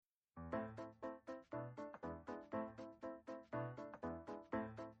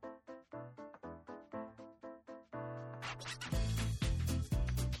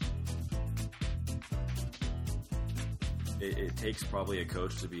It takes probably a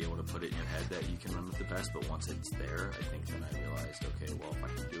coach to be able to put it in your head that you can run with the best, but once it's there, I think then I realized, okay, well, if I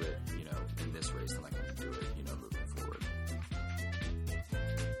can do it, in this race, then I can do it, moving forward.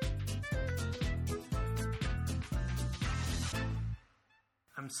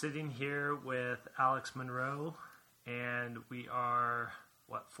 I'm sitting here with Alex Monroe, and we are,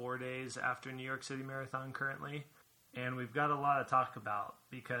 4 days after New York City Marathon currently, and we've got a lot to talk about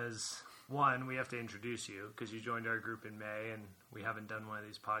because... One, we have to introduce you because you joined our group in May, and we haven't done one of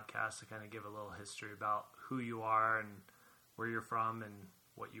these podcasts to kind of give a little history about who you are and where you're from and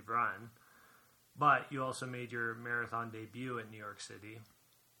what you've run. But you also made your marathon debut in New York City.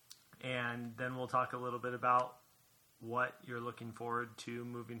 And then we'll talk a little bit about what you're looking forward to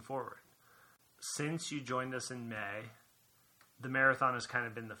moving forward. Since you joined us in May, the marathon has kind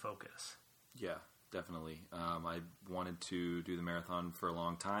of been the focus. Yeah. Definitely. I wanted to do the marathon for a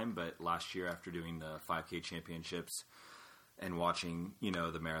long time, but last year after doing the 5K championships and watching,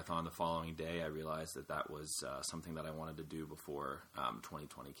 the marathon the following day, I realized that was something that I wanted to do before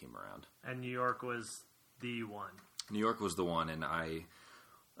 2020 came around. And New York was the one. New York was the one, and I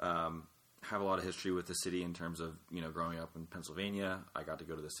have a lot of history with the city in terms of, growing up in Pennsylvania. I got to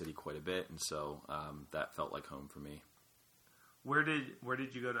go to the city quite a bit, and so that felt like home for me. Where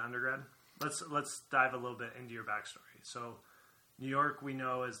did you go to undergrad? Let's dive a little bit into your backstory. So, New York, we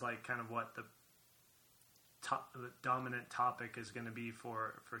know is like kind of what the dominant topic is going to be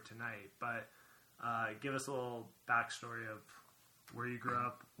for tonight. But give us a little backstory of where you grew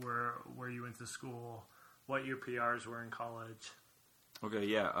up, where you went to school, what your PRs were in college. Okay,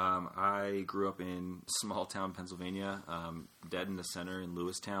 yeah. I grew up in small town Pennsylvania, dead in the center in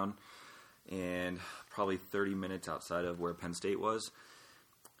Lewistown, and probably 30 minutes outside of where Penn State was.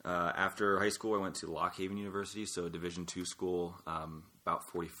 After high school, I went to Lock Haven University, so a Division II school, about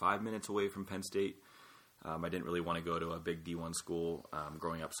 45 minutes away from Penn State. I didn't really want to go to a big D1 school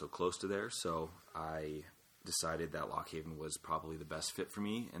growing up so close to there, so I decided that Lock Haven was probably the best fit for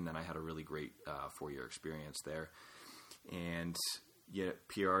me, and then I had a really great 4-year experience there. And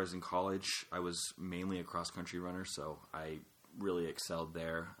PRs in college, I was mainly a cross-country runner, so I really excelled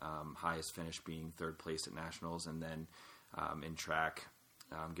there, highest finish being third place at nationals, and then in track,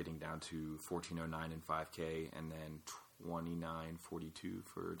 getting down to 14:09 in 5K, and then 29:42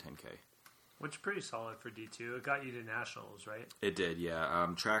 for 10K. Which is pretty solid for D2. It got you to nationals, right? It did,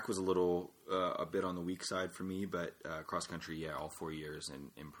 yeah. Track was a bit on the weak side for me, but cross country, all 4 years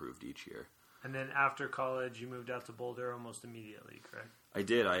and improved each year. And then after college, you moved out to Boulder almost immediately, correct? I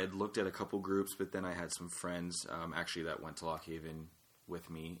did. I had looked at a couple groups, but then I had some friends actually that went to Lock Haven with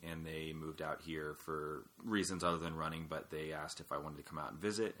me, and they moved out here for reasons other than running, but they asked if I wanted to come out and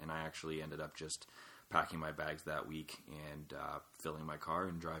visit, and I actually ended up just packing my bags that week and filling my car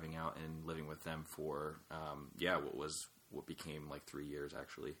and driving out and living with them for what became like 3 years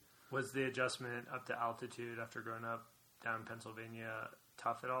actually. Was the adjustment up to altitude after growing up down in Pennsylvania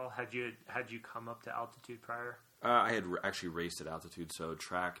tough at all? Had you come up to altitude prior? I had actually raced at altitude, so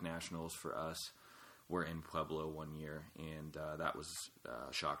track nationals for us were in Pueblo 1 year, and that was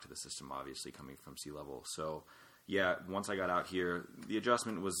a shock to the system, obviously, coming from sea level. So, yeah, once I got out here, the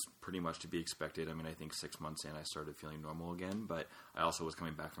adjustment was pretty much to be expected. I mean, I think 6 months in, I started feeling normal again, but I also was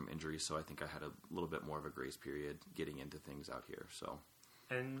coming back from injury, so I think I had a little bit more of a grace period getting into things out here. So,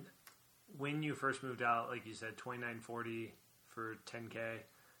 and when you first moved out, like you said, 29:40 for 10K,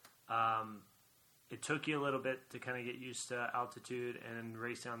 it took you a little bit to kind of get used to altitude and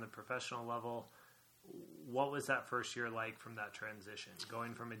racing on the professional level. What was that first year like from that transition?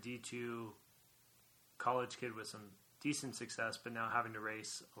 Going from a D2 college kid with some decent success, but now having to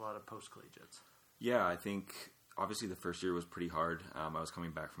race a lot of post-collegiates. Yeah, I think obviously the first year was pretty hard. I was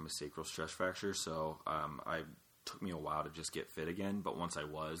coming back from a sacral stress fracture, so it took me a while to just get fit again. But once I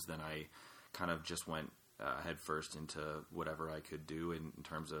was, then I kind of just went head first into whatever I could do in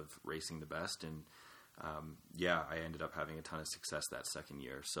terms of racing the best. And I ended up having a ton of success that second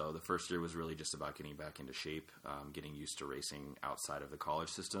year. So the first year was really just about getting back into shape, getting used to racing outside of the college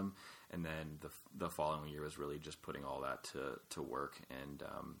system. And then the following year was really just putting all that to work and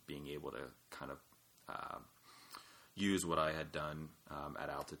being able to kind of use what I had done at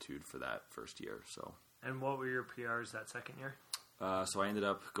altitude for that first year. So. And what were your PRs that second year? So I ended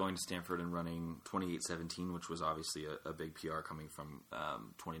up going to Stanford and running 28:17, which was obviously a big PR coming from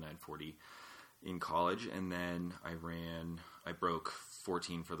 29:40 in college. And then I broke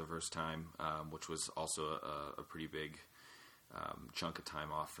 14 for the first time, which was also a pretty big chunk of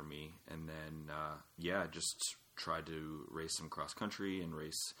time off for me. And then, just tried to race some cross country and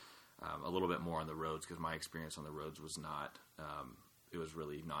race a little bit more on the roads because my experience on the roads was not, it was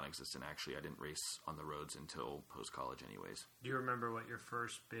really non-existent actually. I didn't race on the roads until post-college anyways. Do you remember what your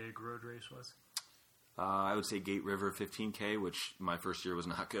first big road race was? I would say Gate River 15K, which my first year was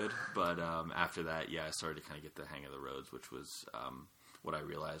not good. But after that, yeah, I started to kind of get the hang of the roads, which was what I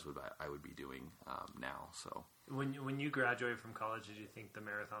realized I would be doing now. So when you graduated from college, did you think the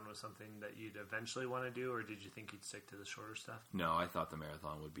marathon was something that you'd eventually want to do, or did you think you'd stick to the shorter stuff? No, I thought the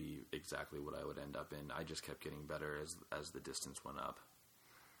marathon would be exactly what I would end up in. I just kept getting better as the distance went up.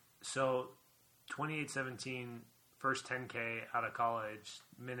 So 28:17, first 10K out of college,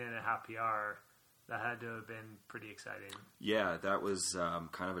 minute and a half PR. That had to have been pretty exciting. Yeah, that was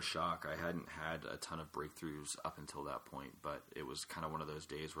kind of a shock. I hadn't had a ton of breakthroughs up until that point, but it was kind of one of those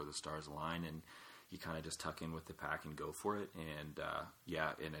days where the stars align and you kind of just tuck in with the pack and go for it. And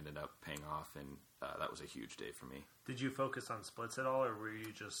yeah, it ended up paying off, and that was a huge day for me. Did you focus on splits at all, or were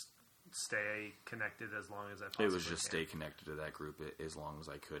you just stay connected as long as I possibly It was just can? Stay connected to that group as long as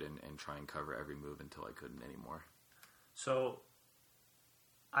I could and try and cover every move until I couldn't anymore. So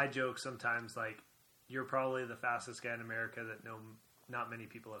I joke sometimes, like, you're probably the fastest guy in America that not many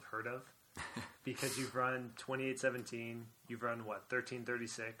people have heard of because you've run 28:17, you've run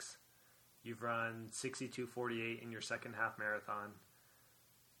 13:36, you've run 62:48 in your second half marathon.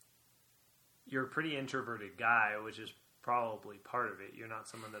 You're a pretty introverted guy, which is probably part of it. You're not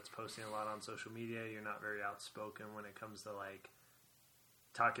someone that's posting a lot on social media. You're not very outspoken when it comes to like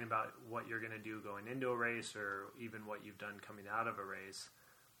talking about what you're going to do going into a race or even what you've done coming out of a race.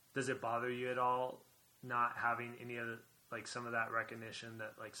 Does it bother you at all not having any of the, like some of that recognition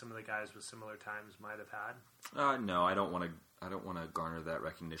that like some of the guys with similar times might have had? No, I don't want to garner that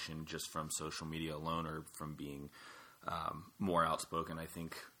recognition just from social media alone or from being more outspoken. I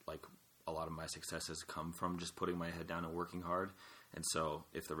think like a lot of my success has come from just putting my head down and working hard. And so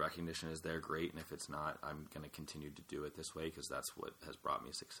if the recognition is there, great. And if it's not, I'm going to continue to do it this way because that's what has brought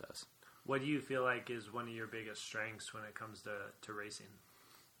me success. What do you feel like is one of your biggest strengths when it comes to racing?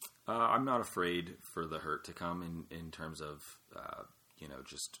 I'm not afraid for the hurt to come in terms of,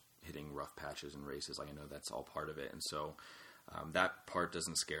 just hitting rough patches in races. Like I know that's all part of it. And so that part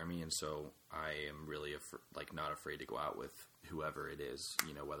doesn't scare me. And so I am really not afraid to go out with whoever it is,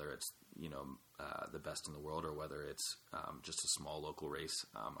 whether it's, the best in the world or whether it's just a small local race.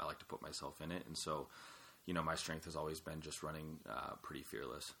 I like to put myself in it. And so, my strength has always been just running pretty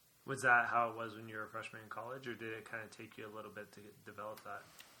fearless. Was that how it was when you were a freshman in college, or did it kind of take you a little bit to develop that?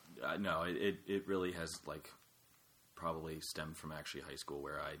 No, it really has probably stemmed from actually high school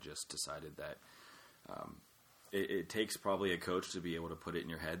where I just decided that it takes probably a coach to be able to put it in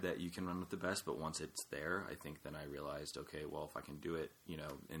your head that you can run with the best. But once it's there, I think then I realized, okay, well, if I can do it,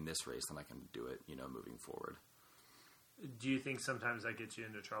 in this race, then I can do it, moving forward. Do you think sometimes that gets you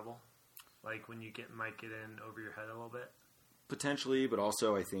into trouble? Like when you might get in over your head a little bit? Potentially, but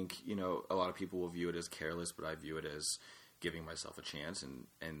also I think, a lot of people will view it as careless, but I view it as giving myself a chance,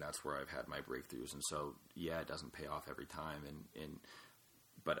 and that's where I've had my breakthroughs. And so, yeah, it doesn't pay off every time,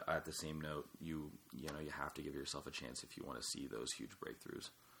 but at the same note, you have to give yourself a chance if you want to see those huge breakthroughs.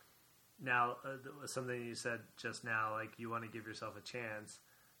 Now, something you said just now, like you want to give yourself a chance.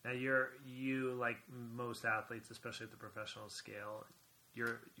 Now, you like most athletes, especially at the professional scale,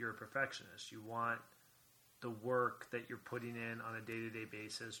 you're a perfectionist. You want the work that you're putting in on a day-to-day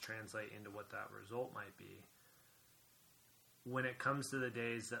basis translate into what that result might be. When it comes to the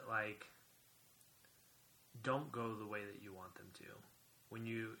days that like don't go the way that you want them to, when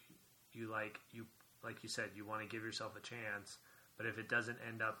you like you said, you want to give yourself a chance, but if it doesn't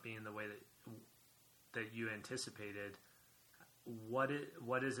end up being the way that you anticipated, what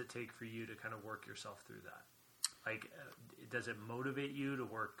does it take for you to kind of work yourself through that? Like, does it motivate you to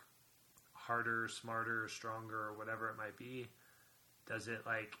work harder, smarter, stronger, or whatever it might be? Does it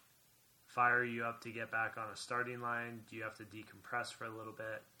like fire you up to get back on a starting line? Do you have to decompress for a little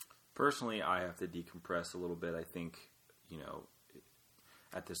bit? Personally, I have to decompress a little bit. I think,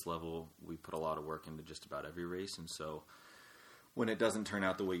 at this level, we put a lot of work into just about every race. And so when it doesn't turn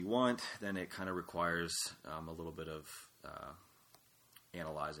out the way you want, then it kind of requires a little bit of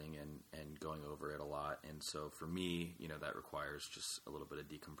analyzing and going over it a lot. And so for me, that requires just a little bit of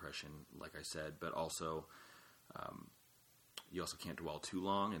decompression, like I said, but also you also can't dwell too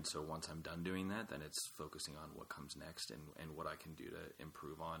long. And so once I'm done doing that, then it's focusing on what comes next and what I can do to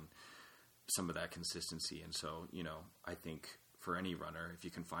improve on some of that consistency. And so, I think for any runner, if you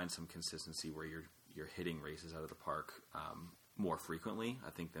can find some consistency where you're hitting races out of the park more frequently,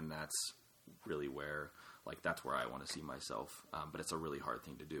 I think then that's really where, that's where I want to see myself. But it's a really hard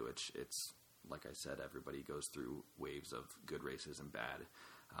thing to do. It's like I said, everybody goes through waves of good races and bad.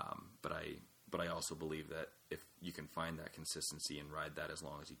 But I also believe that if you can find that consistency and ride that as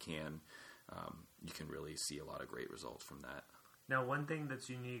long as you can really see a lot of great results from that. Now, one thing that's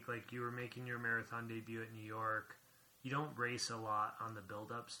unique, like you were making your marathon debut at New York, you don't race a lot on the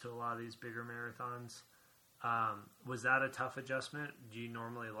build-ups to a lot of these bigger marathons. Was that a tough adjustment? Do you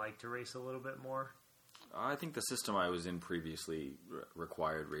normally like to race a little bit more? I think the system I was in previously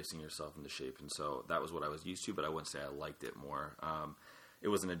required racing yourself into shape, and so that was what I was used to, but I wouldn't say I liked it more. It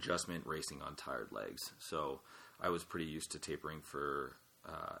was an adjustment racing on tired legs, so I was pretty used to tapering for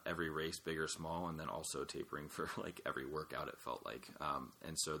every race, big or small, and then also tapering for like every workout, it felt like.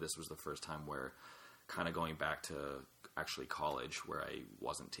 And so this was the first time where kind of going back to actually college where I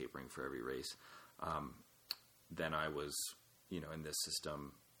wasn't tapering for every race. Then I was, in this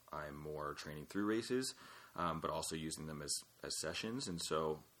system, I'm more training through races, but also using them as sessions. And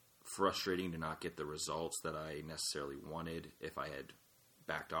so frustrating to not get the results that I necessarily wanted if I had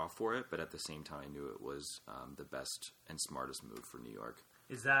backed off for it. But at the same time, I knew it was the best and smartest move for New York.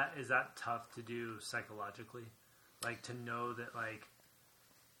 Is that tough to do psychologically? Like to know that like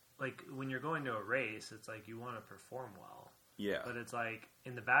when you're going to a race, it's like you want to perform well. Yeah. But it's like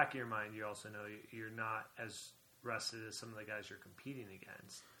in the back of your mind, you also know you're not as rested as some of the guys you're competing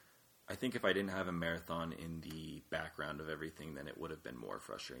against. I think if I didn't have a marathon in the background of everything, then it would have been more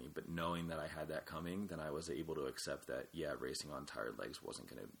frustrating. But knowing that I had that coming, then I was able to accept that, racing on tired legs wasn't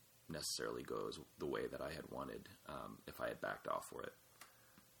going to necessarily go the way that I had wanted if I had backed off for it.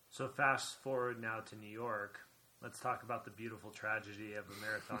 So fast forward now to New York. Let's talk about the beautiful tragedy of a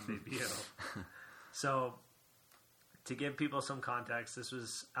marathon debut. So to give people some context, this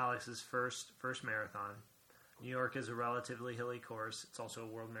was Alex's first marathon. New York is a relatively hilly course. It's also a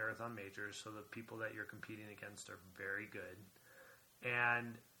world marathon major, so the people that you're competing against are very good.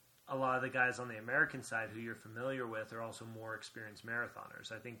 And a lot of the guys on the American side who you're familiar with are also more experienced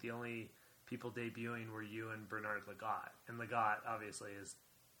marathoners. I think the only people debuting were you and Bernard Lagat. And Lagat, obviously, is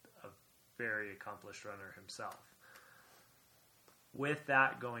a very accomplished runner himself. With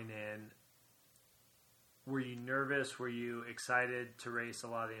that going in, were you nervous? Were you excited to race a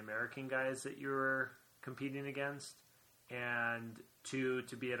lot of the American guys that you were competing against? And to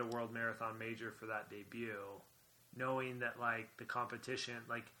be at a world marathon major for that debut, knowing that like the competition,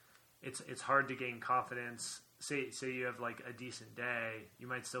 like it's hard to gain confidence. Say you have like a decent day, you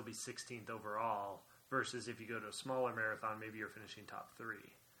might still be 16th overall, versus if you go to a smaller marathon, maybe you're finishing top 3.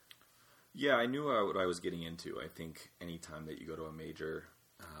 Yeah, I knew what I was getting into. I think anytime that you go to a major,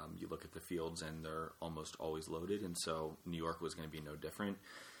 you look at the fields and they're almost always loaded, and so New York was going to be no different.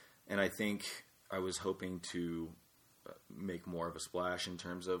 And I think I was hoping to make more of a splash in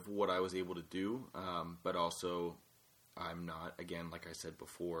terms of what I was able to do, but also I'm not, again, like I said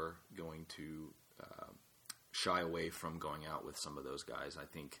before, going to shy away from going out with some of those guys. I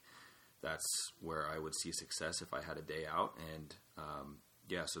think that's where I would see success if I had a day out, and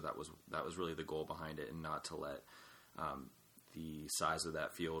so that was really the goal behind it, and not to let the size of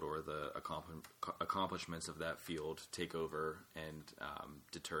that field or the accomplishments of that field take over and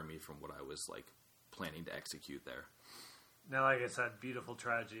deter me from what I was like planning to execute there. Now, like I said, beautiful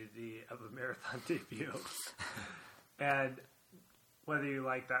tragedy of a marathon debut. And whether you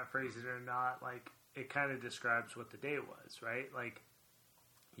like that phrasing or not, like it kind of describes what the day was, right? Like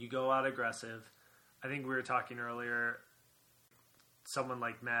you go out aggressive. I think we were talking earlier, someone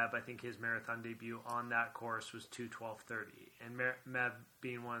like Meb, I think his marathon debut on that course was 2:12:30. And Meb,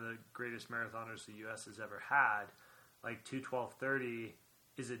 being one of the greatest marathoners the U.S. has ever had, like 2:12:30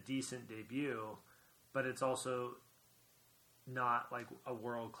 is a decent debut, but it's also not like a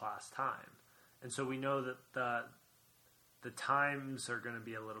world-class time. And so we know that the times are going to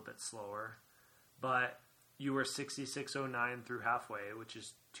be a little bit slower, but you were 66:09 through halfway, which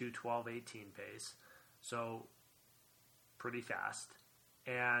is 2:12:18 pace. So pretty fast.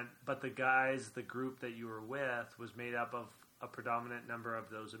 But the group that you were with was made up of a predominant number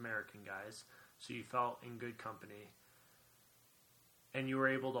of those American guys, so you felt in good company. And you were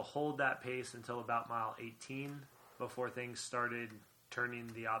able to hold that pace until about mile 18 before things started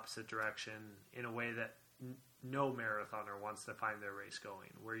turning the opposite direction in a way that no marathoner wants to find their race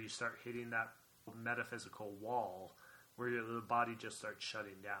going, where you start hitting that metaphysical wall where the body just starts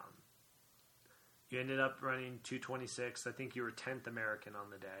shutting down. You ended up running 2:26. I think you were 10th American on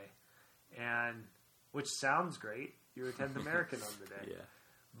the day, and which sounds great. You were 10th American on the day. Yeah.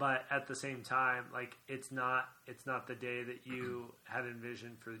 But at the same time, like it's not the day that you had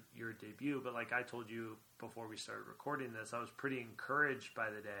envisioned for your debut. But like I told you before we started recording this, I was pretty encouraged by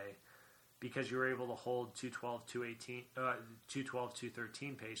the day because you were able to hold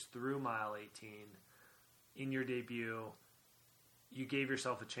 2:12:13 pace through mile 18 in your debut. you gave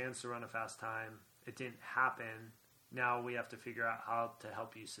yourself a chance to run a fast time. It didn't happen. Now we have to figure out how to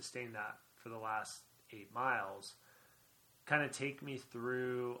help you sustain that for the last 8 miles. Kind of take me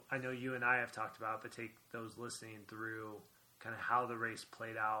through, I know you and I have talked about it, but take those listening through kind of how the race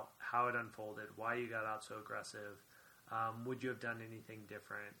played out, how it unfolded, why you got out so aggressive. Would you have done anything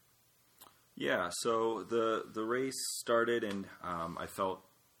different? Yeah, so the race started, and I felt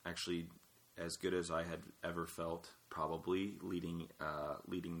actually as good as I had ever felt, probably leading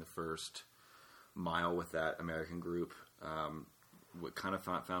the first mile with that American group. Kind of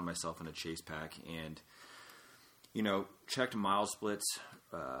found myself in a chase pack, and checked mile splits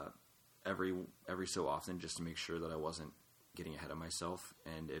every so often just to make sure that I wasn't getting ahead of myself.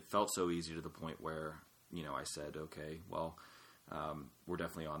 And it felt so easy to the point where I said, okay, well, we're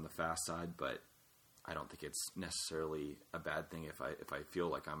definitely on the fast side, but I don't think it's necessarily a bad thing if I feel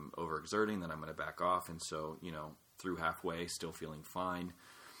like I'm overexerting, then I'm going to back off. And so, through halfway, still feeling fine.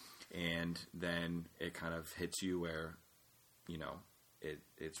 And then it kind of hits you where,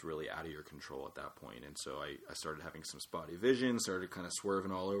 it's really out of your control at that point. And so I started having some spotty vision, started kind of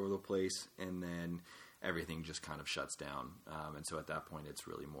swerving all over the place, and then everything just kind of shuts down. And so at that point, it's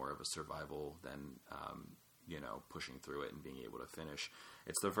really more of a survival than, pushing through it and being able to finish.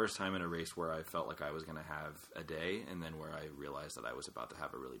 It's the first time in a race where I felt like I was going to have a day, and then where I realized that I was about to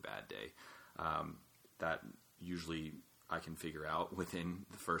have a really bad day. That usually I can figure out within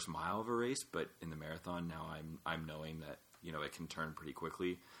the first mile of a race, but in the marathon now I'm knowing that, it can turn pretty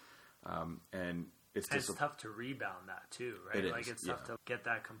quickly. And it's tough to rebound that too, right? It's tough to get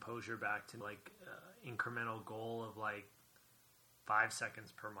that composure back to incremental goal of 5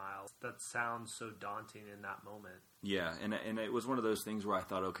 seconds per mile. That sounds so daunting in that moment. Yeah, and it was one of those things where I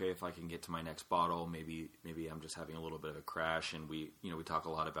thought, okay, if I can get to my next bottle, maybe I'm just having a little bit of a crash. And we talk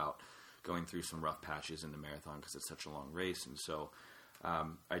a lot about going through some rough patches in the marathon because it's such a long race. And so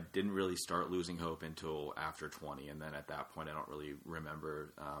I didn't really start losing hope until after 20. And then at that point, I don't really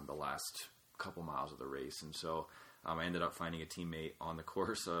remember the last couple miles of the race. And so I ended up finding a teammate on the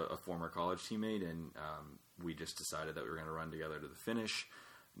course, a former college teammate, and we just decided that we were going to run together to the finish.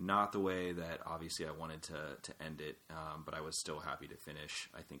 Not the way that obviously I wanted to end it, but I was still happy to finish.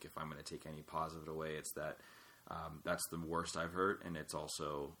 I think if I'm going to take any positive away, it's that that's the worst I've hurt, and it's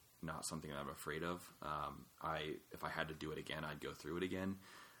also not something that I'm afraid of. If I had to do it again, I'd go through it again.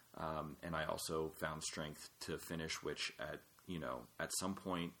 And I also found strength to finish, which at some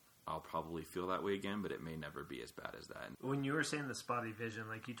point I'll probably feel that way again, but it may never be as bad as that. When you were saying the spotty vision,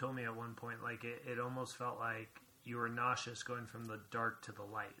 you told me at one point, it almost felt like you were nauseous going from the dark to the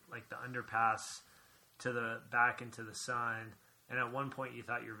light, like the underpass to the back into the sun. And at one point you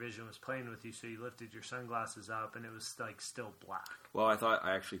thought your vision was playing with you, so you lifted your sunglasses up and it was still black. Well,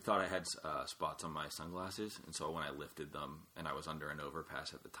 I actually thought I had spots on my sunglasses, and so when I lifted them and I was under an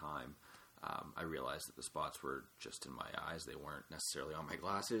overpass at the time, I realized that the spots were just in my eyes. They weren't necessarily on my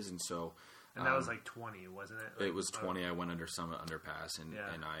glasses. And so... And that was 20, wasn't it? It was 20. I went under Summit Underpass,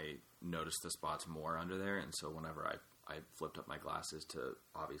 and I noticed the spots more under there. And so whenever I flipped up my glasses to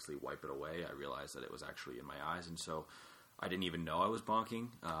obviously wipe it away, I realized that it was actually in my eyes. And so I didn't even know I was bonking.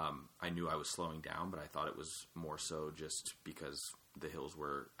 I knew I was slowing down, but I thought it was more so just because the hills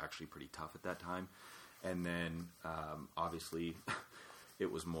were actually pretty tough at that time. And then obviously...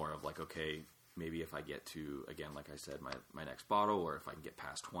 it was more of okay, maybe if I get to, again, like I said, my next bottle, or if I can get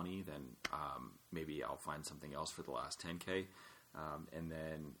past 20, then maybe I'll find something else for the last 10K. And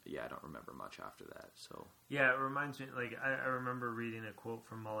then, I don't remember much after that. So yeah, it reminds me, I remember reading a quote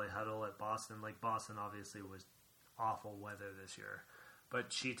from Molly Huddle at Boston. Boston obviously was awful weather this year,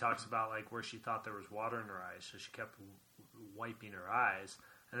 but she talks about where she thought there was water in her eyes, so she kept wiping her eyes.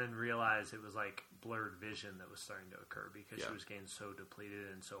 And then realized it was blurred vision that was starting to occur because she was getting so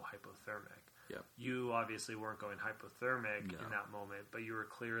depleted and so hypothermic. Yeah. You obviously weren't going hypothermic in that moment, but you were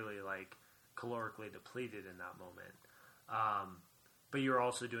clearly calorically depleted in that moment. But you were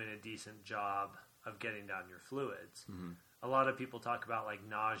also doing a decent job of getting down your fluids. Mm-hmm. A lot of people talk about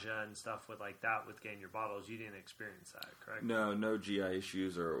nausea and stuff with that with getting your bottles. You didn't experience that, correct? No GI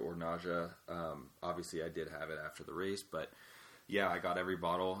issues or nausea. Obviously I did have it after the race, but yeah, I got every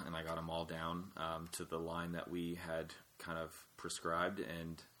bottle and I got them all down to the line that we had kind of prescribed,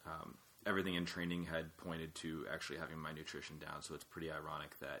 and everything in training had pointed to actually having my nutrition down. So it's pretty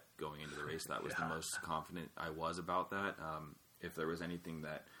ironic that going into the race, that was the most confident I was about that. If there was anything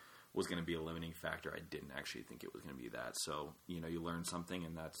that was going to be a limiting factor, I didn't actually think it was going to be that. So, you learn something,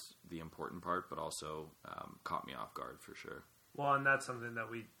 and that's the important part, but also caught me off guard for sure. Well, and that's something that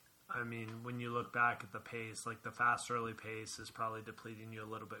when you look back at the pace, the fast early pace is probably depleting you a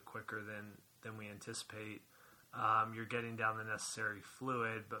little bit quicker than we anticipate. You're getting down the necessary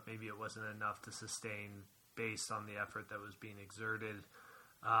fluid, but maybe it wasn't enough to sustain based on the effort that was being exerted.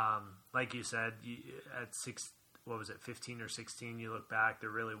 Like you said, at 15 or 16, you look back, there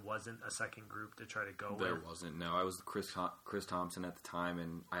really wasn't a second group to try to go with. There wasn't. No, I was Chris Thompson at the time,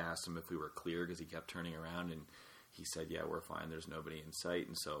 and I asked him if we were clear because he kept turning around, and he said, yeah, we're fine. There's nobody in sight.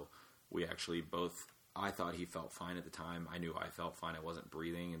 And so we actually both, I thought he felt fine at the time. I knew I felt fine. I wasn't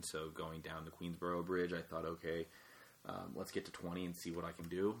breathing. And so going down the Queensboro Bridge, I thought, okay, let's get to 20 and see what I can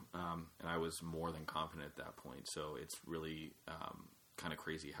do. And I was more than confident at that point. So it's really kind of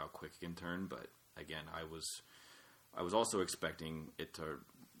crazy how quick it can turn. But again, I was also expecting it to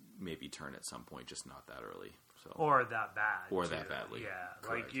maybe turn at some point, just not that early. So or that bad. Or that badly. Yeah.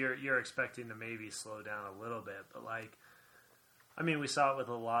 Correct. Like you're expecting to maybe slow down a little bit, but like, I mean, we saw it with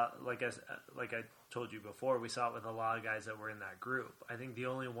a lot, like I told you before, we saw it with a lot of guys that were in that group. I think the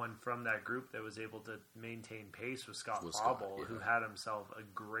only one from that group that was able to maintain pace was Scott Bobble, yeah. who had himself a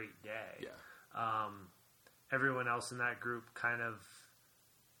great day. Yeah. Everyone else in that group kind of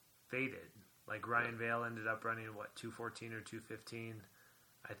faded. Like Ryan Vail ended up running, 2:14 or 2:15.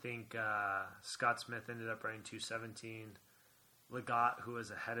 I think Scott Smith ended up running 2:17. Legat, who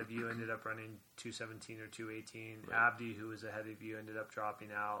was ahead of you, ended up running 2:17 or 2:18. Right. Abdi, who was ahead of you, ended up dropping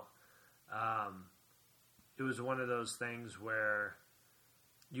out. It was one of those things where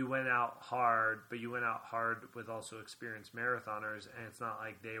you went out hard, but you went out hard with also experienced marathoners, and it's not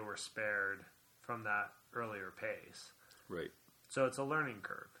like they were spared from that earlier pace. Right. So it's a learning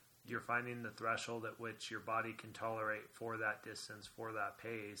curve. You're finding the threshold at which your body can tolerate for that distance, for that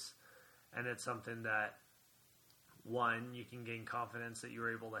pace, and it's something that, one, you can gain confidence that you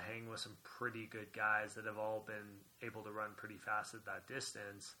were able to hang with some pretty good guys that have all been able to run pretty fast at that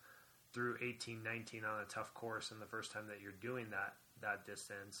distance through 18, 19 on a tough course and the first time that you're doing that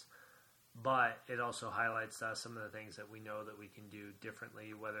distance. But it also highlights to us some of the things that we know that we can do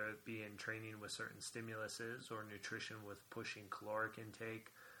differently, whether it be in training with certain stimuluses or nutrition with pushing caloric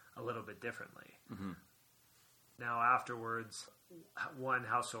intake a little bit differently. Mm-hmm. Now afterwards, one,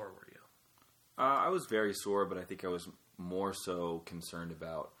 how sore were you? I was very sore, but I think I was more so concerned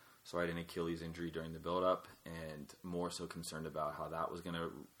about, so I had an Achilles injury during the build-up, and more so concerned about how that was going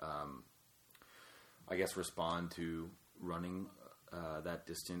to, respond to running that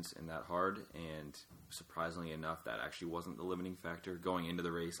distance and that hard. And surprisingly enough, that actually wasn't the limiting factor. Going into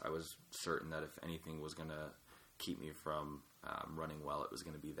the race, I was certain that if anything was going to keep me from running well, it was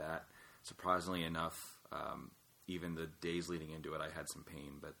going to be that. Surprisingly enough, even the days leading into it, I had some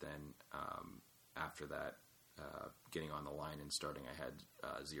pain, but then after that, getting on the line and starting, I had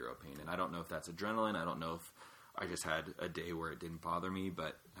zero pain. And I don't know if that's adrenaline. I don't know if I just had a day where it didn't bother me,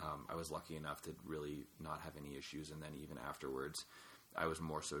 but I was lucky enough to really not have any issues. And then even afterwards, I was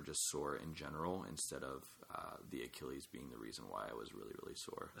more so just sore in general instead of the Achilles being the reason why I was really, really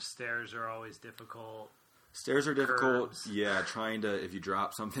sore. The stairs are always difficult. Stairs are difficult. Curbs. Yeah, trying to, if you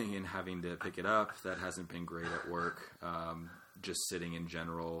drop something and having to pick it up, that hasn't been great at work. Just sitting in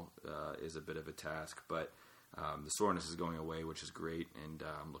general is a bit of a task, but the soreness is going away, which is great, and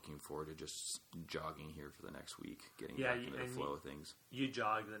I'm looking forward to just jogging here for the next week, getting back into the flow of things. You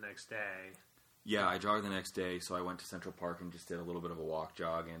jogged the next day. Yeah, I jogged the next day, so I went to Central Park and just did a little bit of a walk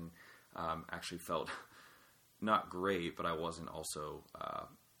jog, and actually felt not great, but I wasn't also...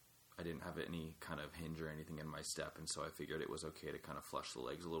 I didn't have any kind of hinge or anything in my step, and so I figured it was okay to kind of flush the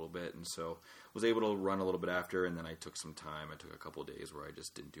legs a little bit, and so was able to run a little bit after, and then I took some time. I took a couple of days where I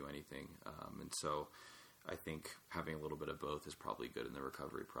just didn't do anything, and so I think having a little bit of both is probably good in the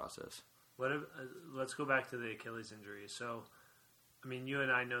recovery process. Let's go back to the Achilles injury. So, I mean, you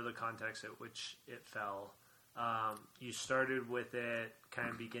and I know the context at which it fell. You started with it kind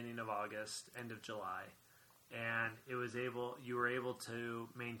of beginning of August, end of July. And you were able to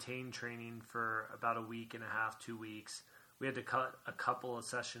maintain training for about a week and a half, 2 weeks. We had to cut a couple of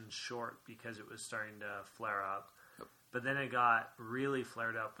sessions short because it was starting to flare up. Yep. But then it got really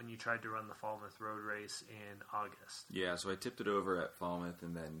flared up when you tried to run the Falmouth Road Race in August. Yeah, so I tipped it over at Falmouth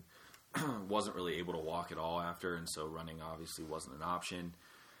and then wasn't really able to walk at all after, and so running obviously wasn't an option.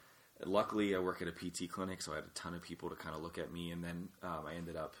 Luckily, I work at a PT clinic, so I had a ton of people to kind of look at me, and then I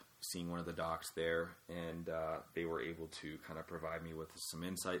ended up seeing one of the docs there, and they were able to kind of provide me with some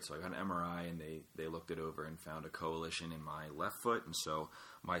insight. So I got an MRI, and they looked it over and found a coalition in my left foot, and so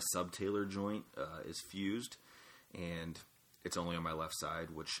my subtalar joint is fused, and it's only on my left side,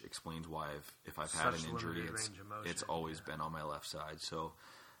 which explains why if I've had an injury, it's always been on my left side. So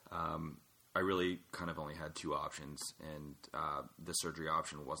I really kind of only had two options, and the surgery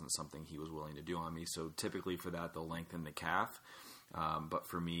option wasn't something he was willing to do on me. So typically for that, they'll lengthen the calf, But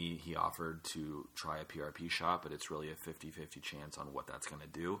for me, he offered to try a PRP shot, but it's really a 50-50 chance on what that's going to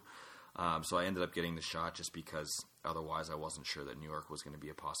do. So I ended up getting the shot just because otherwise I wasn't sure that New York was going to be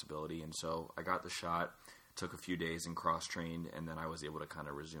a possibility. And so I got the shot, took a few days and cross-trained, and then I was able to kind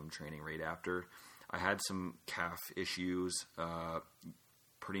of resume training right after. I had some calf issues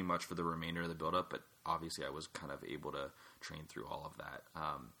pretty much for the remainder of the build-up, but obviously I was kind of able to train through all of that.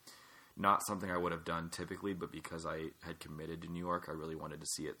 Not something I would have done typically, but because I had committed to New York, I really wanted to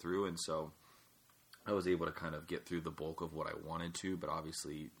see it through. And so I was able to kind of get through the bulk of what I wanted to, but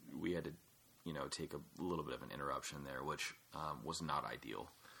obviously we had to, take a little bit of an interruption there, which was not ideal.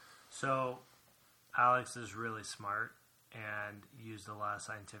 So Alex is really smart and used a lot of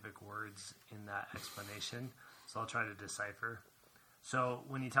scientific words in that explanation. So I'll try to decipher. So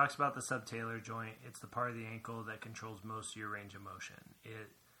when he talks about the subtalar joint, it's the part of the ankle that controls most of your range of motion.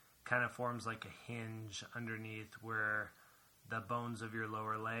 It kind of forms like a hinge underneath where the bones of your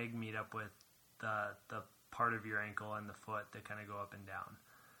lower leg meet up with the part of your ankle and the foot that kind of go up and down.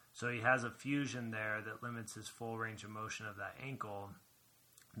 So he has a fusion there that limits his full range of motion of that ankle.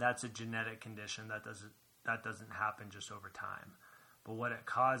 That's a genetic condition that doesn't happen just over time. But what it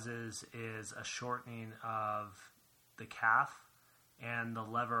causes is a shortening of the calf and the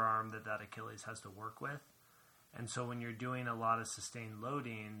lever arm that Achilles has to work with. And so when you're doing a lot of sustained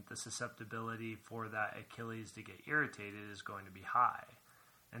loading, the susceptibility for that Achilles to get irritated is going to be high.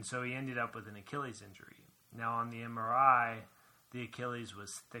 And so he ended up with an Achilles injury. Now on the MRI, the Achilles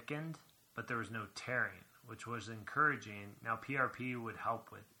was thickened, but there was no tearing, which was encouraging. Now PRP would help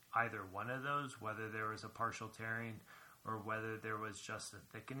with either one of those, whether there was a partial tearing or whether there was just a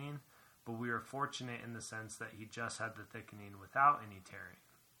thickening. But we were fortunate in the sense that he just had the thickening without any tearing.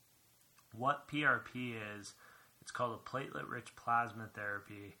 What PRP is, it's called a platelet-rich plasma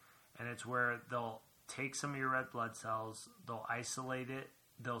therapy, and it's where they'll take some of your red blood cells, they'll isolate it,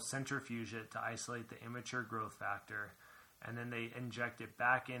 they'll centrifuge it to isolate the immature growth factor, and then they inject it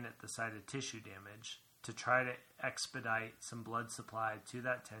back in at the site of tissue damage to try to expedite some blood supply to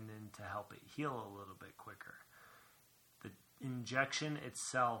that tendon to help it heal a little bit quicker. The injection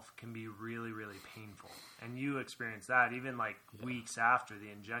itself can be really, really painful. And you experienced that even weeks after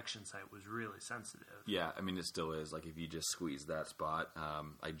the injection site was really sensitive. Yeah, I mean, it still is. Like, if you just squeeze that spot,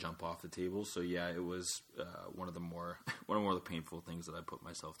 I jump off the table. So, yeah, it was one of the more painful things that I put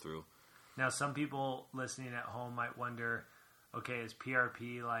myself through. Now, some people listening at home might wonder, okay, is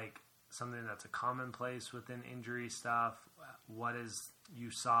PRP something that's a commonplace within injury stuff? What is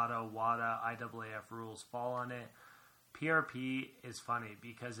USADA, WADA, IAAF rules fall on it? PRP is funny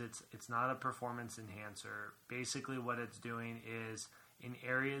because it's not a performance enhancer. Basically what it's doing is in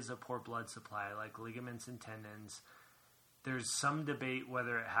areas of poor blood supply like ligaments and tendons, there's some debate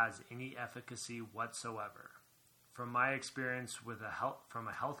whether it has any efficacy whatsoever. From my experience from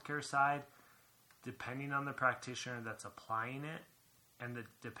a healthcare side, depending on the practitioner that's applying it and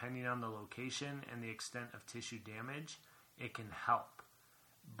depending on the location and the extent of tissue damage, it can help.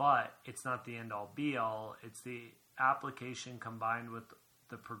 But it's not the end-all be-all. It's the application combined with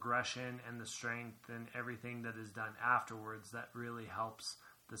the progression and the strength and everything that is done afterwards that really helps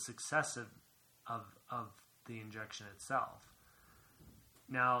the success of the injection itself.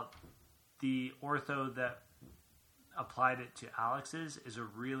 Now, the ortho that applied it to Alex's is a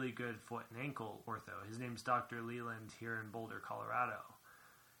really good foot and ankle ortho. His name's Dr. Leland here in Boulder, Colorado.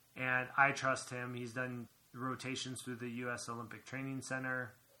 And I trust him. He's done rotations through the U.S. Olympic Training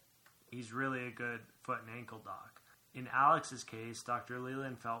Center. He's really a good foot and ankle doc. In Alex's case, Dr.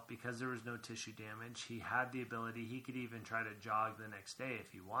 Leland felt because there was no tissue damage, he had the ability, he could even try to jog the next day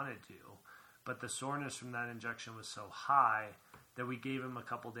if he wanted to. But the soreness from that injection was so high that we gave him a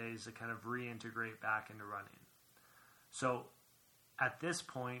couple days to kind of reintegrate back into running. So at this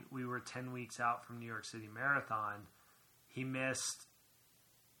point, we were 10 weeks out from New York City Marathon. He missed,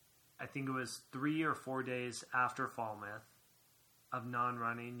 I think it was 3 or 4 days after Falmouth of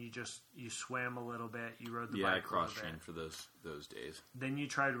non-running. You swam a little bit, you rode the bike a little bit. Yeah, I cross-trained for those days. Then you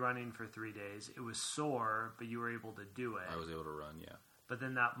tried running for 3 days. It was sore, but you were able to do it. I was able to run, yeah. But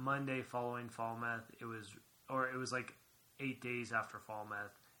then that Monday following Falmouth, it was like 8 days after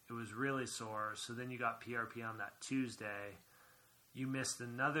Falmouth. It was really sore. So then you got PRP on that Tuesday. You missed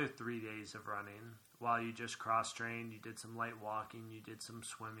another 3 days of running while you just cross-trained. You did some light walking. You did some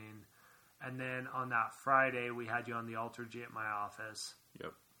swimming. And then on that Friday, we had you on the AlterG at my office.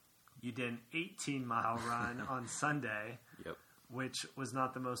 Yep. You did an 18-mile run on Sunday. Yep. Which was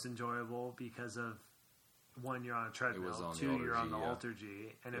not the most enjoyable because of, one, you're on a treadmill. Two, you're on the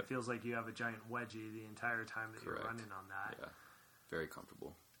AlterG. And It feels like you have a giant wedgie the entire time that you're running on that. Yeah. Very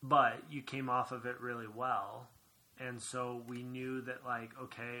comfortable. But you came off of it really well. And so we knew that, like,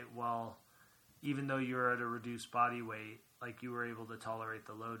 okay, well, even though you were at a reduced body weight, like, you were able to tolerate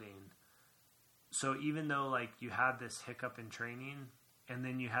the loading. So even though, like, you had this hiccup in training and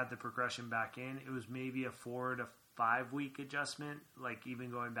then you had the progression back in, it was maybe a 4 to 5 week adjustment, like even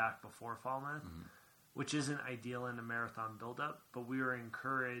going back before Falmouth, which isn't ideal in a marathon buildup, but we were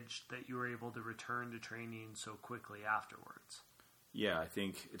encouraged that you were able to return to training so quickly afterwards. Yeah, I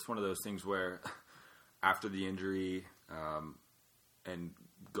think it's one of those things where after the injury and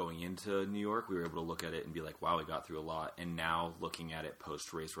going into New York, we were able to look at it and be like, wow, we got through a lot. And now looking at it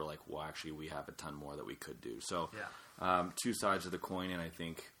post-race, we're like, well, actually, we have a ton more that we could do. So two sides of the coin, and I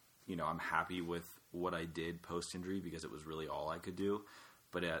think, I'm happy with what I did post-injury because it was really all I could do.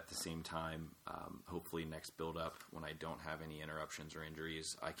 But at the same time, hopefully next build-up, when I don't have any interruptions or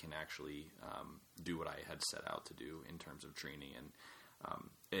injuries, I can actually do what I had set out to do in terms of training. And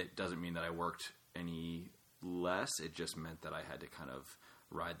it doesn't mean that I worked any less. It just meant that I had to kind of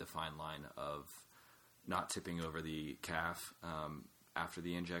ride the fine line of not tipping over the calf after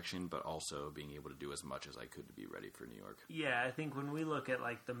the injection, but also being able to do as much as I could to be ready for New York. Yeah, I think when we look at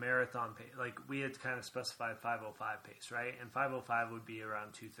like the marathon pace, like we had kind of specified 5:05 pace, right? And 5:05 would be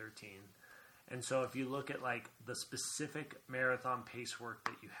around 2:13. And so if you look at like the specific marathon pace work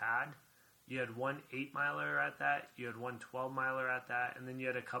that you had one 8-miler at that, you had one 12-miler at that, and then you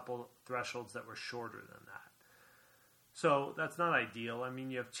had a couple thresholds that were shorter than that. So that's not ideal. I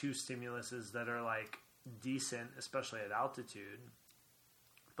mean, you have two stimuluses that are like decent, especially at altitude,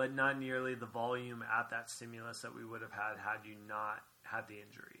 but not nearly the volume at that stimulus that we would have had you not had the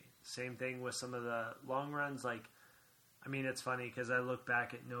injury. Same thing with some of the long runs. Like, I mean, it's funny because I look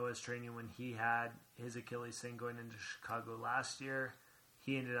back at Noah's training when he had his Achilles thing going into Chicago last year.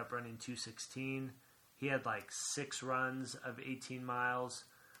 He ended up running 2:16. He had like 6 runs of 18 miles.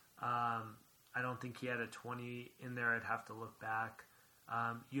 I don't think he had a 20 in there. I'd have to look back.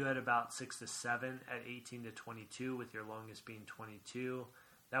 You had about 6 to 7 at 18 to 22, with your longest being 22.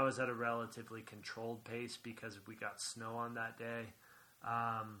 That was at a relatively controlled pace because we got snow on that day.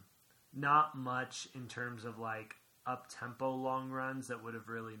 Not much in terms of like up-tempo long runs that would have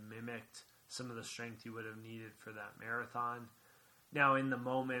really mimicked some of the strength you would have needed for that marathon. Now, in the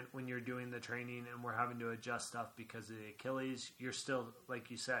moment when you're doing the training and we're having to adjust stuff because of the Achilles, you're still,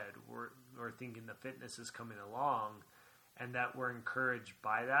 like you said, we're thinking the fitness is coming along and that we're encouraged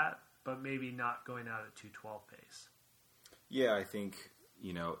by that, but maybe not going out at 2:12 pace. Yeah, I think,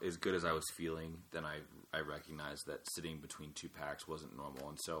 as good as I was feeling, then I recognized that sitting between two packs wasn't normal.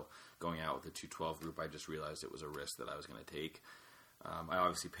 And so going out with the 2:12 group, I just realized it was a risk that I was going to take. I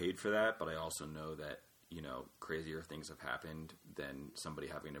obviously paid for that, but I also know that, crazier things have happened than somebody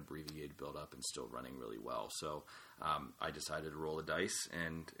having an abbreviated build up and still running really well. So I decided to roll the dice,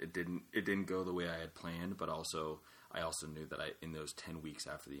 and it didn't go the way I had planned, but I also knew that in those 10 weeks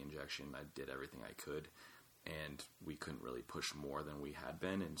after the injection, I did everything I could, and we couldn't really push more than we had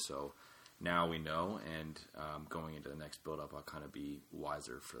been. And so now we know, and going into the next build up, I'll kind of be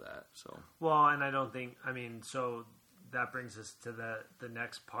wiser for that. So, well, and I don't think, so that brings us to the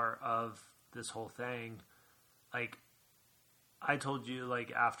next part of this whole thing. Like, I told you,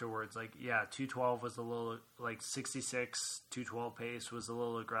 like, afterwards, like, yeah, 2:12 was a little, like, 66, 2:12 pace was a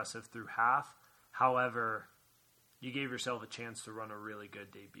little aggressive through half. However, you gave yourself a chance to run a really good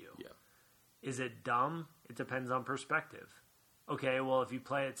debut. Yeah. Is it dumb? It depends on perspective. Okay, well, if you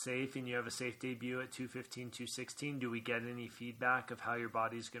play it safe and you have a safe debut at 2:15, 2:16, do we get any feedback of how your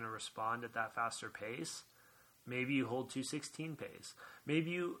body's going to respond at that faster pace? Maybe you hold 2:16 pace.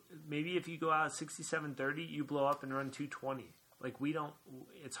 Maybe if you go out at 67:30, you blow up and run 2:20. Like,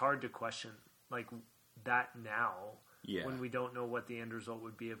 it's hard to question like that now when we don't know what the end result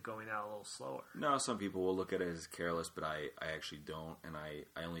would be of going out a little slower. No, some people will look at it as careless, but I actually don't. And I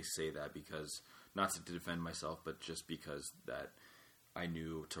only say that because, not to defend myself, but just because that I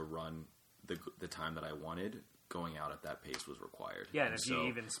knew to run the time that I wanted, going out at that pace was required. Yeah, and if you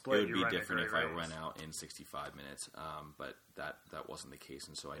even split, it would be different if I ran out in 65 minutes. But that wasn't the case,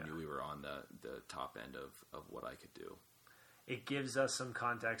 and so I knew we were on the top end of what I could do. It gives us some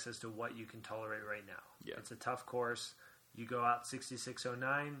context as to what you can tolerate right now. Yeah. It's a tough course. You go out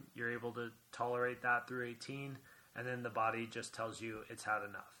 66.09, you're able to tolerate that through 18, and then the body just tells you it's had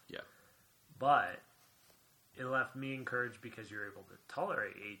enough. Yeah. But it left me encouraged because you're able to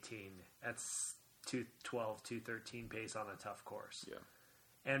tolerate 18 at 2:12, 2:13 pace on a tough course. Yeah.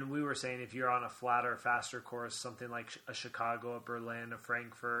 And we were saying if you're on a flatter, faster course, something like a Chicago, a Berlin, a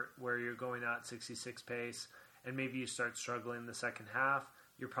Frankfurt, where you're going out 66 pace, and maybe you start struggling the second half,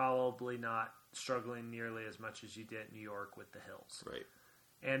 you're probably not struggling nearly as much as you did in New York with the hills. Right.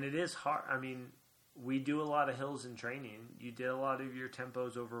 And it is hard. we do a lot of hills in training. You did a lot of your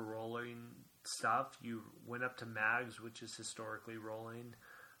tempos over rolling stuff. You went up to mags, which is historically rolling.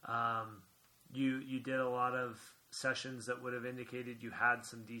 You did a lot of sessions that would have indicated you had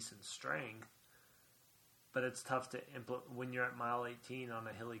some decent strength, but it's tough to implement when you're at mile 18 on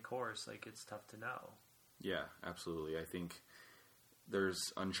a hilly course. Like, it's tough to know. Yeah, absolutely. I think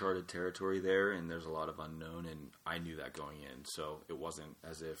there's uncharted territory there, and there's a lot of unknown, and I knew that going in, so it wasn't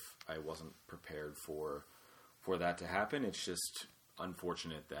as if I wasn't prepared for that to happen. It's just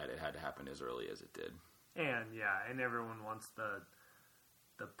unfortunate that it had to happen as early as it did. And everyone wants the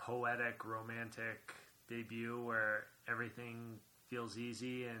poetic, romantic debut where everything feels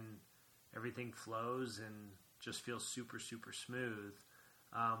easy and everything flows and just feels super, super smooth,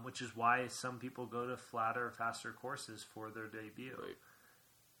 which is why some people go to flatter, faster courses for their debut. Right.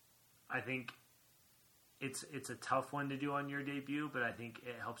 I think it's a tough one to do on your debut, but I think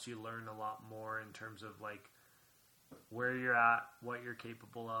it helps you learn a lot more in terms of like where you're at, what you're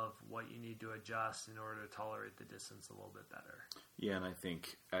capable of, what you need to adjust in order to tolerate the distance a little bit better. Yeah, and I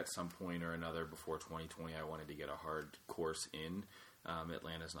think at some point or another before 2020, I wanted to get a hard course in.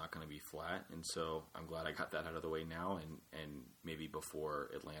 Atlanta's not going to be flat, and so I'm glad I got that out of the way now, and maybe before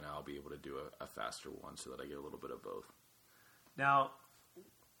Atlanta I'll be able to do a faster one so that I get a little bit of both. Now,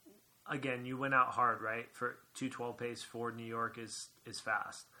 again, you went out hard, right? For 2:12 pace for New York is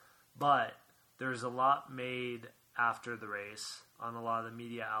fast, but there's a lot made after the race on a lot of the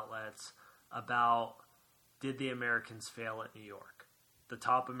media outlets about did the Americans fail at New York? The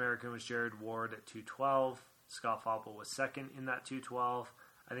top American was Jared Ward at 2:12. Scott Fauble was second in that 2:12.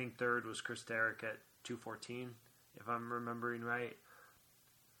 I think third was Chris Derrick at 2:14, if I'm remembering right.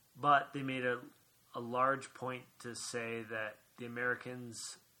 But they made a large point to say that the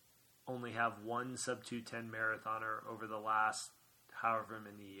Americans only have one sub-2:10 marathoner over the last however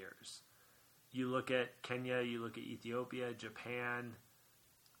many years. You look at Kenya, you look at Ethiopia, Japan,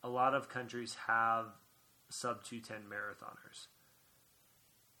 a lot of countries have sub-2:10 marathoners.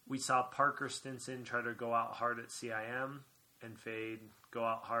 We saw Parker Stinson try to go out hard at CIM and fade, go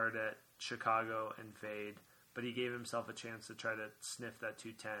out hard at Chicago and fade, but he gave himself a chance to try to sniff that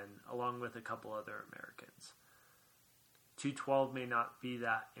 2:10 along with a couple other Americans. 2:12 may not be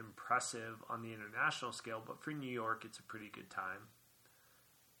that impressive on the international scale, but for New York, it's a pretty good time.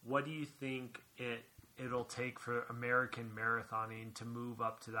 What do you think it'll take for American marathoning to move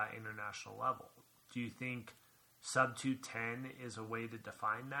up to that international level? Do you think sub 2:10 is a way to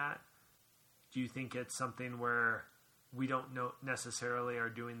define that? Do you think it's something where we don't know necessarily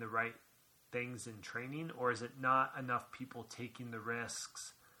are doing the right things in training, or is it not enough people taking the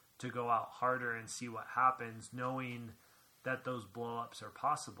risks to go out harder and see what happens, knowing that those blow-ups are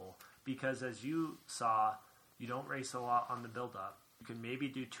possible? Because as you saw, you don't race a lot on the build-up. You can maybe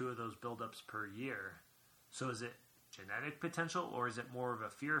do 2 of those build-ups per year. So is it genetic potential, or is it more of a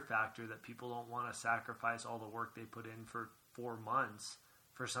fear factor that people don't want to sacrifice all the work they put in for 4 months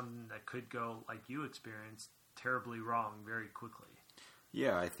for something that could go, like you experienced, terribly wrong very quickly?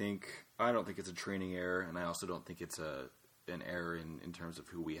 Yeah, I don't think it's a training error, and I also don't think it's an error in terms of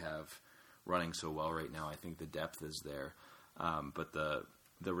who we have running so well right now. I think the depth is there, but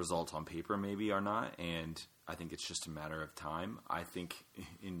the results on paper maybe are not, and I think it's just a matter of time. I think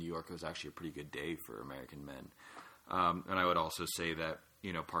in New York it was actually a pretty good day for American men. And I would also say that,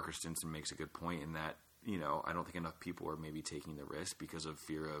 Parker Stinson makes a good point in that, I don't think enough people are maybe taking the risk because of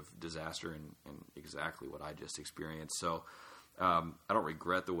fear of disaster and exactly what I just experienced. So I don't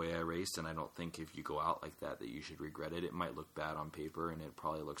regret the way I raced, and I don't think if you go out like that you should regret it. It might look bad on paper, and it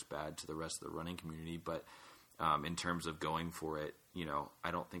probably looks bad to the rest of the running community, but in terms of going for it,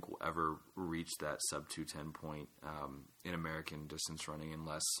 I don't think we'll ever reach that sub 2:10 point in American distance running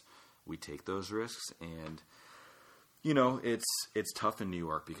unless we take those risks. And it's tough in New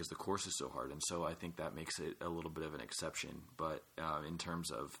York because the course is so hard, and so I think that makes it a little bit of an exception. But in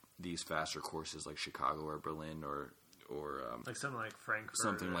terms of these faster courses like Chicago or Berlin or like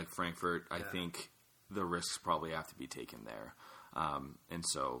something like Frankfurt, I think the risks probably have to be taken there. And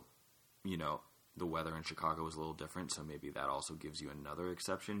so, the weather in Chicago is a little different, so maybe that also gives you another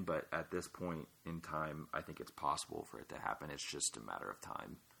exception. But at this point in time, I think it's possible for it to happen. It's just a matter of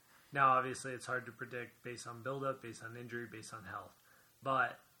time. Now, obviously, it's hard to predict based on buildup, based on injury, based on health.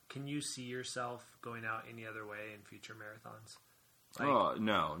 But can you see yourself going out any other way in future marathons?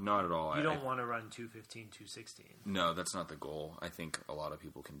 No, not at all. You don't want to run 2:15, 2:16. No, that's not the goal. I think a lot of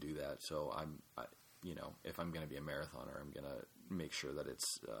people can do that. So if I'm going to be a marathoner, I'm going to make sure that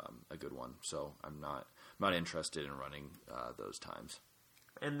it's a good one. So I'm not interested in running those times.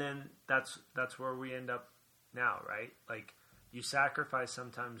 And then that's where we end up now, right? Like, You sacrifice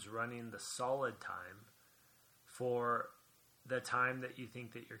sometimes running the solid time for the time that you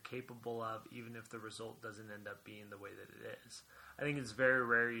think that you're capable of, even if the result doesn't end up being the way that it is. I think it's very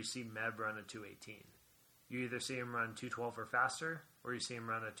rare you see Meb run a 2:18. You either see him run 2:12 or faster, or you see him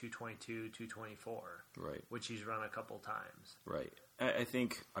run a 2:22, 2:24, right? Which he's run a couple times. Right. I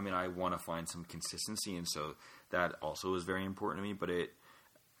think, I want to find some consistency, and so that also is very important to me, but it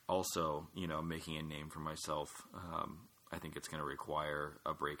also, making a name for myself, I think it's going to require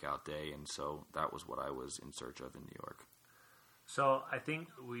a breakout day, and so that was what I was in search of in New York. So I think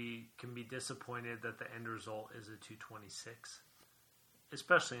we can be disappointed that the end result is a 2:26,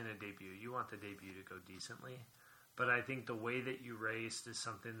 especially in a debut. You want the debut to go decently, but I think the way that you raced is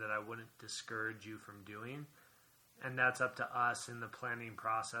something that I wouldn't discourage you from doing, and that's up to us in the planning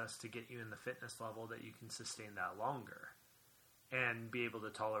process to get you in the fitness level that you can sustain that longer and be able to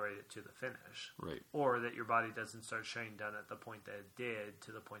tolerate it to the finish. Right. Or that your body doesn't start shutting down at the point that it did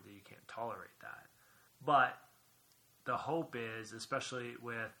to the point that you can't tolerate that. But the hope is, especially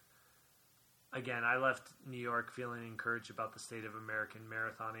with, again, I left New York feeling encouraged about the state of American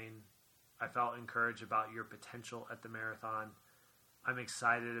marathoning. I felt encouraged about your potential at the marathon. I'm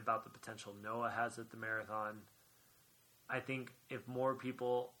excited about the potential Noah has at the marathon. I think if more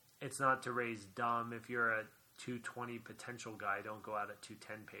people, it's not to raise dumb. If you're a 2:20 potential guy, don't go out at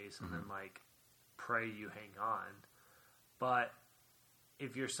 2:10 pace and then pray you hang on. But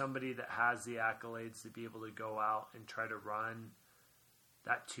if you're somebody that has the accolades to be able to go out and try to run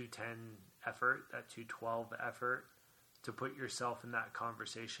that 2:10 effort, that 2:12 effort, to put yourself in that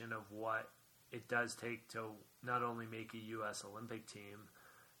conversation of what it does take to not only make a U.S. Olympic team,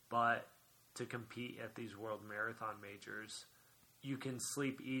 but to compete at these world marathon majors, you can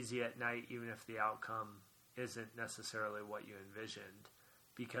sleep easy at night even if the outcome isn't necessarily what you envisioned,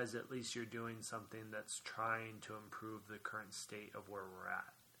 because at least you're doing something that's trying to improve the current state of where we're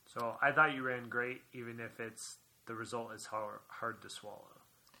at. So I thought you ran great, even if the result is hard to swallow.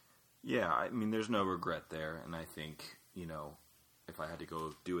 Yeah, there's no regret there, and I think, if I had to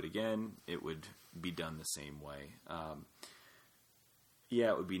go do it again, it would be done the same way.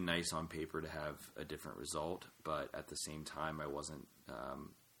 It would be nice on paper to have a different result, but at the same time, I was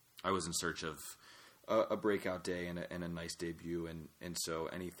in search of a breakout day and a nice debut, and so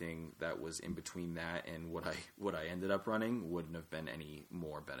anything that was in between that and what I ended up running wouldn't have been any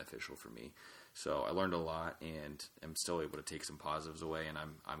more beneficial for me. So I learned a lot, and I'm still able to take some positives away, and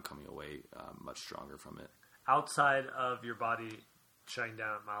I'm coming away much stronger from it. Outside of your body shutting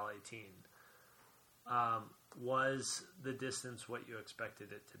down at mile 18, was the distance what you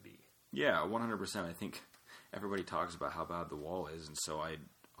expected it to be? Yeah, 100%. I think everybody talks about how bad the wall is, and so I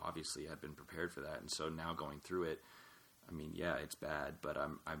obviously had been prepared for that, and so now going through it, it's bad, but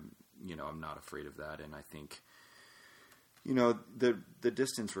I'm not afraid of that, and I think, the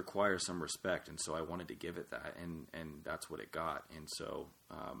distance requires some respect, and so I wanted to give it that, and that's what it got, and so,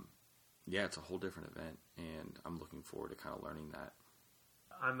 it's a whole different event, and I'm looking forward to kind of learning that.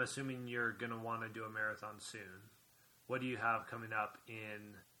 I'm assuming you're going to want to do a marathon soon. What do you have coming up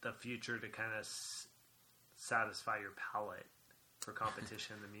in the future to kind of satisfy your palate for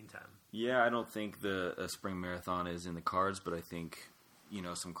competition in the meantime? Yeah, I don't think the spring marathon is in the cards, but I think,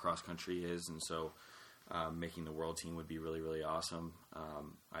 some cross country is, and so making the world team would be really, really awesome.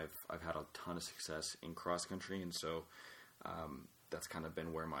 I've had a ton of success in cross country, and so that's kind of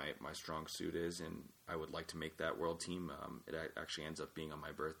been where my strong suit is, and I would like to make that world team. It actually ends up being on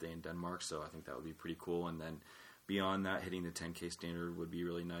my birthday in Denmark, so I think that would be pretty cool. And then beyond that, hitting the 10K standard would be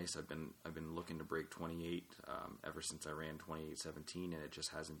really nice. I've been looking to break 28 ever since I ran 28:17, and it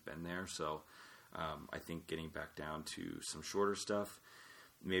just hasn't been there. So I think getting back down to some shorter stuff,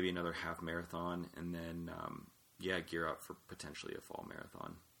 maybe another half marathon, and then gear up for potentially a fall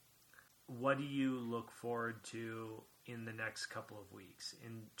marathon. What do you look forward to in the next couple of weeks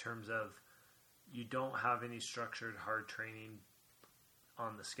in terms of, you don't have any structured hard training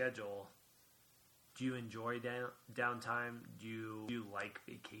on the schedule? Do you enjoy downtime? Do you like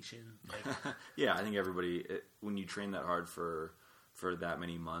vacation? Yeah, I think everybody, when you train that hard for that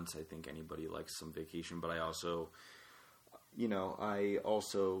many months, I think anybody likes some vacation. But I also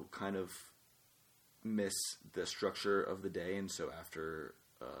kind of miss the structure of the day, and so after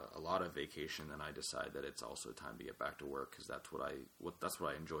a lot of vacation, then I decide that it's also time to get back to work, because that's what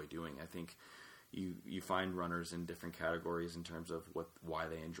I enjoy doing. I think you find runners in different categories in terms of why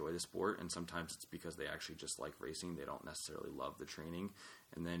they enjoy the sport, and sometimes it's because they actually just like racing. They don't necessarily love the training,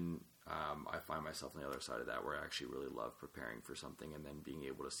 and then I find myself on the other side of that, where I actually really love preparing for something and then being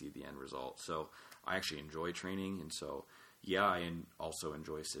able to see the end result. So I actually enjoy training, and so I also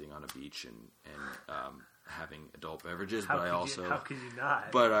enjoy sitting on a beach and having adult beverages, How but how could you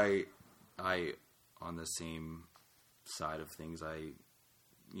not? But I, on the same side of things,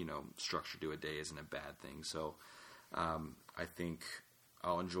 structure to a day isn't a bad thing. So, I think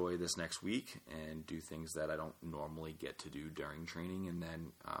I'll enjoy this next week and do things that I don't normally get to do during training, and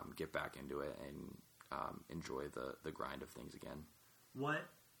then get back into it and enjoy the grind of things again. What,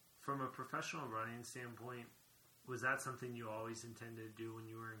 from a professional running standpoint, was that something you always intended to do when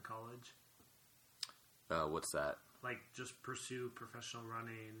you were in college? What's that? Like, just pursue professional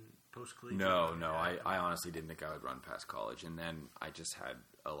running post-collegiate? No. I honestly didn't think I would run past college, and then I just had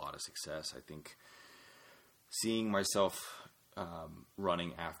a lot of success. I think seeing myself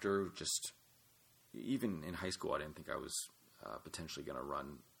running after, just even in high school, I didn't think I was potentially going to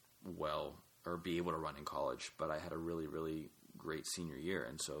run well or be able to run in college, but I had a really, really great senior year,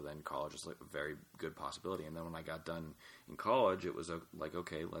 and so then college was like a very good possibility. And then when I got done in college, it was like,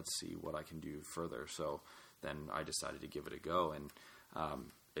 okay, let's see what I can do further. So then I decided to give it a go, and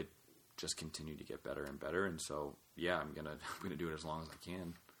it just continued to get better and better. And so, yeah, I'm gonna do it as long as I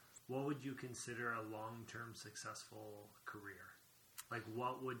can. What would you consider a long-term successful career? Like,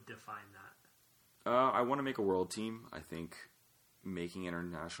 what would define that? I want to make a world team. I think making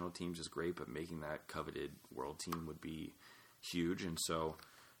international teams is great, but making that coveted world team would be huge. And so,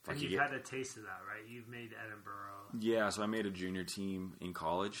 and you've had a taste of that, right? You've made Edinburgh. Yeah, so I made a junior team in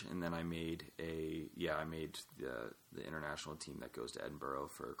college, and then I made the international team that goes to Edinburgh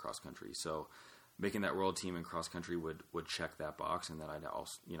for cross country. So making that world team in cross country would check that box, and then I'd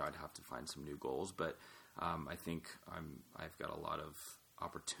also, I'd have to find some new goals. But I think I've got a lot of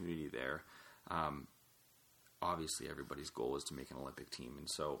opportunity there. Obviously, everybody's goal is to make an Olympic team, and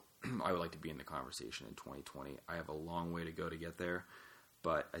so I would like to be in the conversation in 2020. I have a long way to go to get there,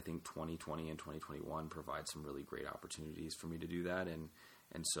 but I think 2020 and 2021 provide some really great opportunities for me to do that, and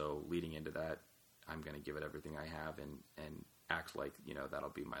so leading into that, I'm going to give it everything I have and act like that'll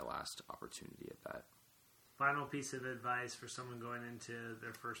be my last opportunity at that. Final piece of advice for someone going into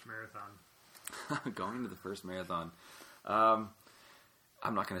their first marathon. Going into the first marathon.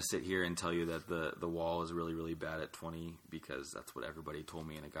 I'm not going to sit here and tell you that the wall is really, really bad at 20, because that's what everybody told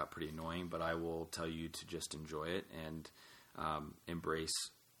me and it got pretty annoying. But I will tell you to just enjoy it and embrace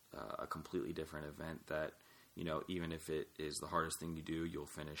a completely different event that, even if it is the hardest thing you do, you'll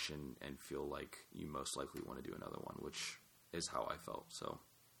finish and feel like you most likely want to do another one, which is how I felt. So,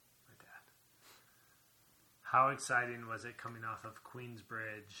 my dad. How exciting was it coming off of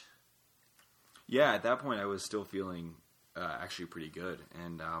Queensbridge? Yeah, at that point I was still feeling actually pretty good,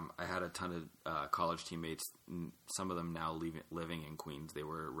 and I had a ton of college teammates, some of them now living in Queens. They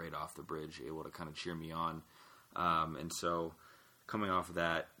were right off the bridge, able to kind of cheer me on, and so coming off of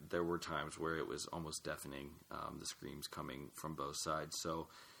that, there were times where it was almost deafening, the screams coming from both sides. So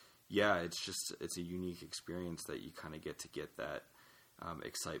yeah, it's a unique experience that you kind of get that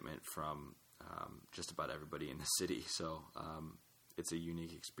excitement from just about everybody in the city. So it's a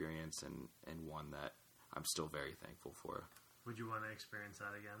unique experience and one that I'm still very thankful for. Would you want to experience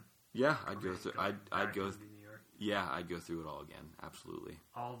that again? Yeah, I'd go through. I'd go. New York? Yeah, I'd go through it all again. Absolutely.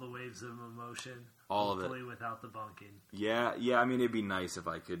 All the waves of emotion. All of it. Hopefully without the bonking. Yeah. I mean, it'd be nice if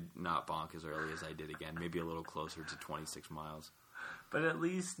I could not bonk as early as I did again. Maybe a little closer to 26 miles. But at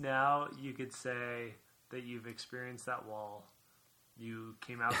least now you could say that you've experienced that wall. You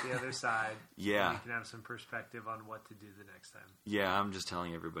came out the other side. Yeah. And you can have some perspective on what to do the next time. Yeah, I'm just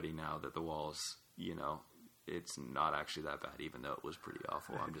telling everybody now that the wall's, it's not actually that bad, even though it was pretty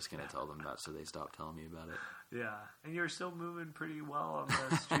awful. I'm just going to tell them that so they stop telling me about it. Yeah. And you're still moving pretty well on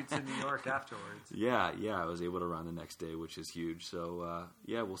the streets in New York afterwards. Yeah. I was able to run the next day, which is huge. So,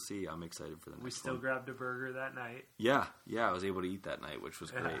 we'll see. I'm excited for the next one. We still grabbed a burger that night. Yeah. I was able to eat that night, which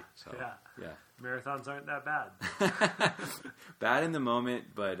was great. So, yeah. Marathons aren't that bad. Bad in the moment,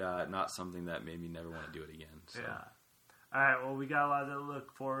 but not something that made me never want to do it again. So. Yeah. All right, well, we got a lot to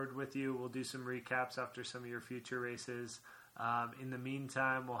look forward with you. We'll do some recaps after some of your future races. In the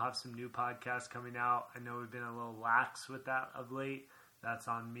meantime, we'll have some new podcasts coming out. I know we've been a little lax with that of late. That's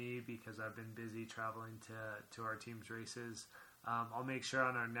on me because I've been busy traveling to our team's races. I'll make sure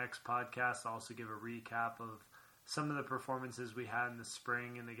on our next podcast I'll also give a recap of some of the performances we had in the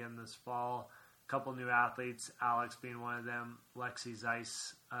spring and again this fall. A couple new athletes, Alex being one of them, Lexi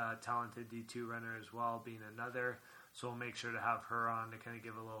Zeiss, talented D2 runner as well, being another. So we'll make sure to have her on to kind of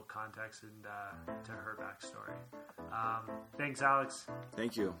give a little context and to her backstory. Thanks, Alex.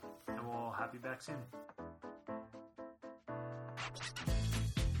 Thank you. And we'll have you back soon.